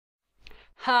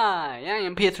Hi, I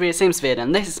am P3 Simsvid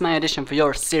and this is my audition for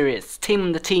your series,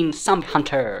 Tim the Teen Zombie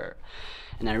Hunter.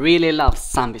 And I really love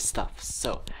zombie stuff,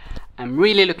 so I'm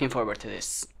really looking forward to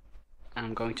this.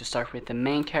 I'm going to start with the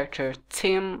main character,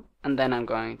 Tim, and then I'm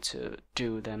going to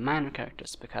do the minor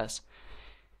characters because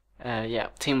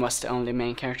Tim was the only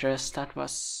main character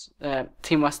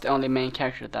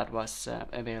that was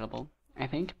available, I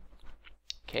think.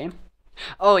 Okay.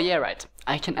 Oh yeah, right.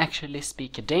 I can actually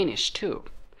speak Danish too.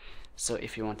 So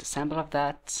if you want a sample of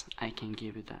that, I can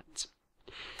give you that.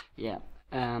 Yeah,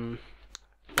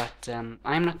 but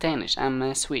I'm not Danish,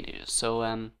 I'm Swedish, so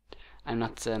I'm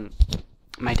not,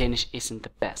 my Danish isn't the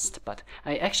best, but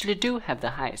I actually do have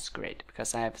the highest grade,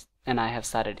 because I have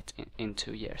studied it in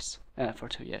 2 years, for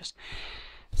 2 years.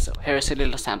 So here's a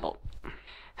little sample.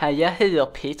 Hej, jeg hedder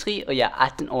Petri, og jeg er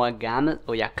 18 år gammel,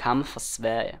 og jeg kommer fra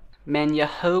Sverige. Men jeg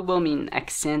håber min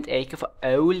accent er ikke for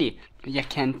ærgerlig. Jeg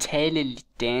kan tale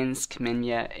lidt dansk, men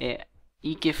jeg er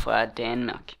ikke fra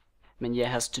Danmark. Men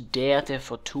jeg har studeret det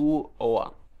for 2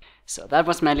 år. So that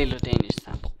was my little Danish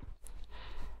sample.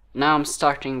 Now I'm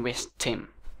starting with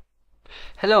Tim.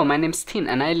 Hello, my name's Tim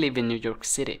and I live in New York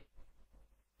City.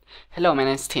 Hello, my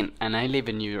name's Tim and I live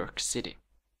in New York City.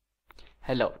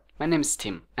 Hello, my name's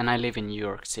Tim and I live in New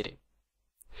York City.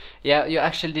 Yeah, you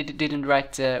actually didn't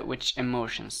write which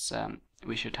emotions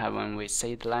we should have when we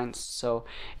say the lines, so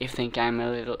if you think I'm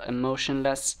a little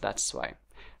emotionless, that's why.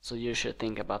 So you should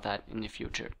think about that in the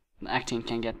future. Acting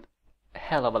can get a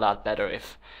hell of a lot better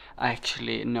if I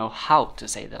actually know how to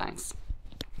say the lines.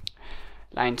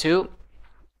 Line 2.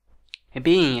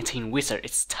 Being a teen wizard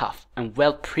is tough and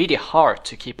well pretty hard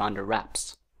to keep under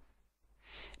wraps.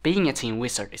 Being a teen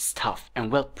wizard is tough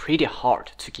and well pretty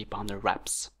hard to keep under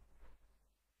wraps.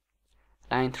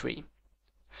 Line 3.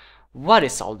 What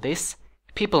is all this?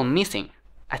 People missing,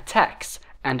 attacks,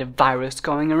 and a virus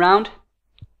going around?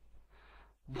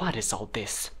 What is all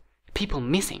this? People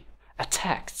missing,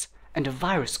 attacks, and a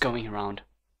virus going around.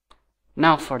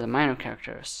 Now for the minor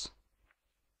characters.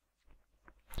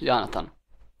 Jonathan.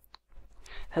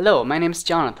 Hello, my name is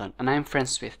Jonathan, and I'm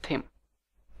friends with Tim.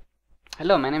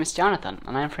 Hello, my name is Jonathan,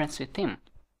 and I'm friends with Tim.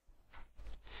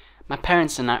 My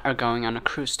parents and I are going on a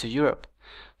cruise to Europe.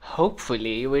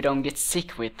 Hopefully we don't get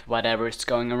sick with whatever is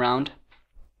going around.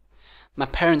 My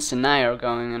parents and I are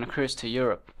going on a cruise to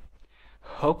Europe.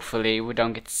 Hopefully we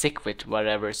don't get sick with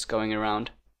whatever is going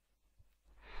around.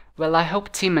 Well, I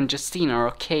hope Tim and Justine are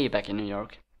okay back in New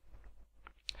York.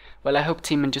 Well, I hope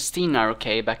Tim and Justine are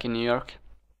okay back in New York.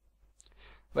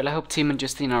 Well, I hope Tim and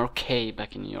Justine are okay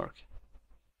back in New York.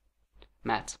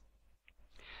 Matt.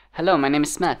 Hello, my name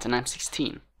is Matt and I'm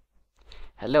 16.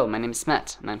 Hello, my name is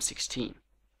Matt and I'm 16.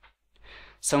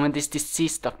 So when this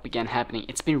disease stuff began happening,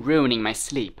 it's been ruining my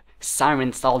sleep.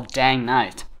 Sirens all dang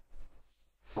night.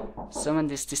 So when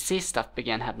this disease stuff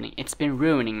began happening, it's been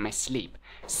ruining my sleep.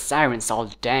 Sirens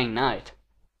all dang night.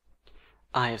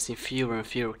 I have seen fewer and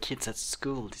fewer kids at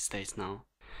school these days now.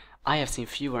 I have seen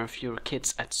fewer and fewer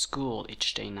kids at school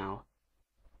each day now.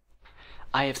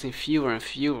 I have seen fewer and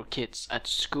fewer kids at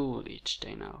school each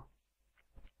day now.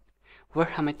 Where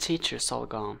have my teachers all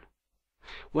gone?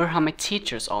 Where have my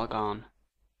teachers all gone?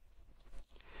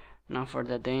 Now for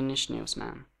the Danish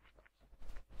newsman.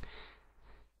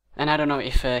 And I don't know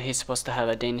if he's supposed to have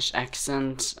a Danish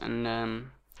accent,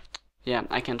 and yeah,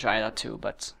 I can try that too,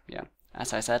 but yeah,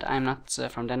 as I said, I'm not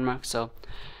from Denmark, so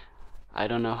I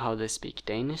don't know how they speak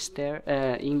Danish there,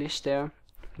 English there,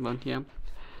 but yeah,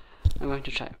 I'm going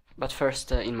to try. But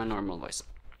first, in my normal voice.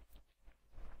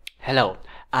 Hello,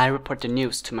 I report the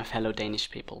news to my fellow Danish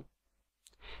people.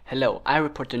 Hello, I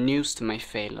report the news to my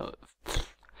fellow...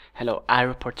 Hello, I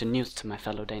report the news to my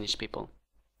fellow Danish people.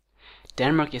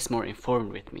 Denmark is more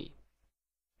informed with me.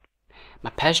 My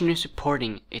passion is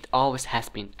reporting, it always has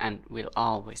been and will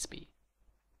always be.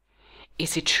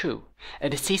 Is it true? A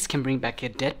disease can bring back a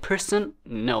dead person?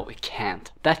 No, it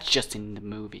can't. That's just in the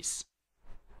movies.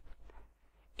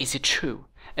 Is it true?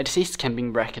 A disease can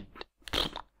bring back a...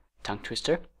 tongue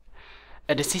twister.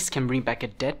 A disease can bring back a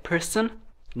dead person?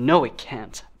 No, it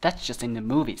can't. That's just in the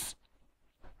movies.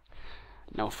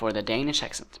 Now for the Danish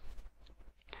accent.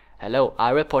 Hello,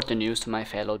 I report the news to my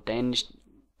fellow Danish...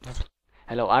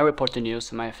 Hello, I report the news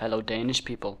to my fellow Danish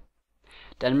people.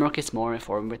 Denmark is more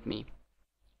informed with me.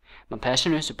 My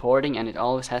passion is reporting and it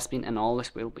always has been and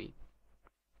always will be.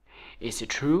 Is it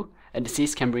true? A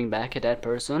disease can bring back a dead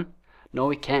person? No,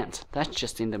 it can't. That's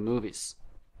just in the movies.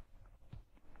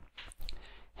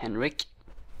 Henrik.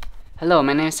 Hello,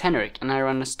 my name is Henrik and I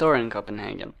run a store in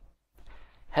Copenhagen.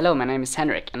 Hello, my name is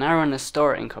Henrik and I run a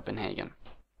store in Copenhagen.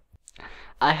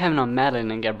 I have known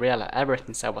Madeline and Gabriella ever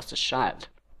since I was a child.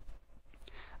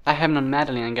 I have known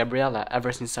Madeline and Gabriella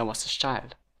ever since I was a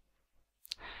child.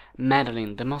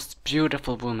 Madeline, the most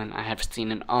beautiful woman I have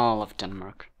seen in all of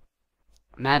Denmark.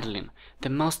 Madeline, the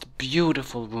most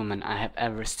beautiful woman I have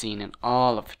ever seen in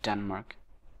all of Denmark.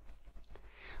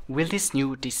 Will this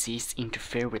new disease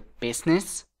interfere with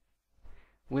business?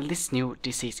 Will this new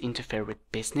disease interfere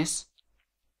with business?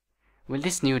 Will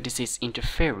this new disease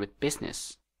interfere with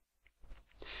business?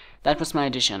 That was my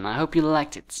audition. I hope you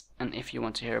liked it. And if you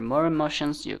want to hear more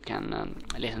emotions, you can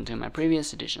listen to my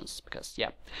previous editions. Because,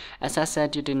 yeah, as I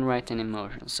said, you didn't write any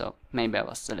emotions, so maybe I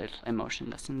was a little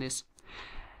emotionless in this.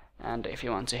 And if you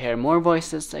want to hear more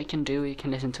voices, you can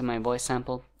listen to my voice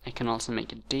sample. I can also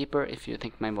make it deeper if you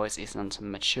think my voice isn't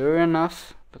mature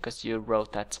enough, because you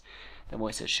wrote that the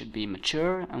voices should be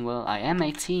mature, and well, I am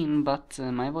 18, but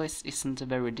my voice isn't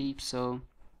very deep, so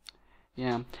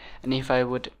yeah. And if I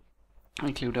would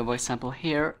include a voice sample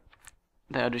here,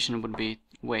 the audition would be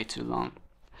way too long.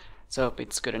 So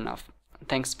it's good enough.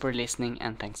 Thanks for listening,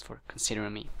 and thanks for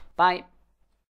considering me. Bye!